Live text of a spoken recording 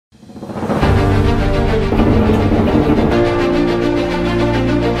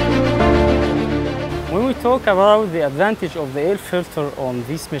talk about the advantage of the air filter on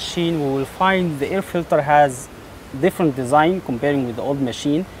this machine, we will find the air filter has different design comparing with the old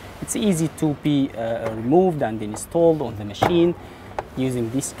machine. It's easy to be removed and installed on the machine using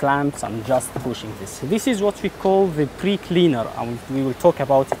these clamps and just pushing this. This is what we call the pre-cleaner, and we will talk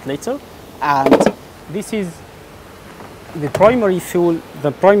about it later. And this is the primary fuel,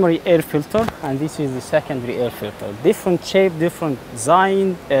 the primary air filter, and this is the secondary air filter. Different shape, different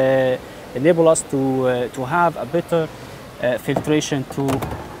design, enable us to have a better filtration to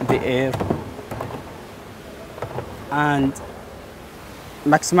the air and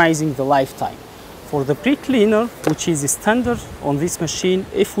maximizing the lifetime. For the pre-cleaner, which is standard on this machine,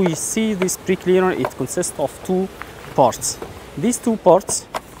 if we see this pre-cleaner, it consists of two parts. These two parts,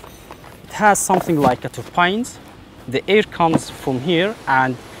 it has something like a turbine. The air comes from here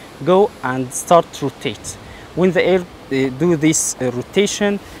and go and start to rotate. When the air do this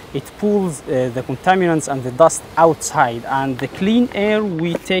rotation, it pulls the contaminants and the dust outside, and the clean air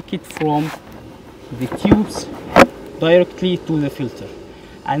we take it from the tubes directly to the filter.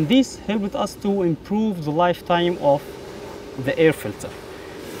 And this helped us to improve the lifetime of the air filter.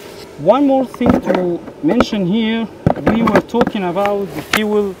 One more thing to mention here, we were talking about the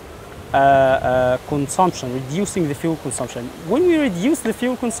fuel consumption, reducing the fuel consumption. When we reduce the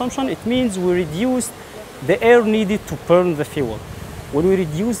fuel consumption, it means we reduce the air needed to burn the fuel. When we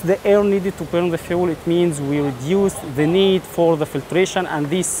reduce the air needed to burn the fuel, it means we reduce the need for the filtration, and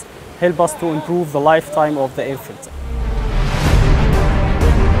this helps us to improve the lifetime of the air filter.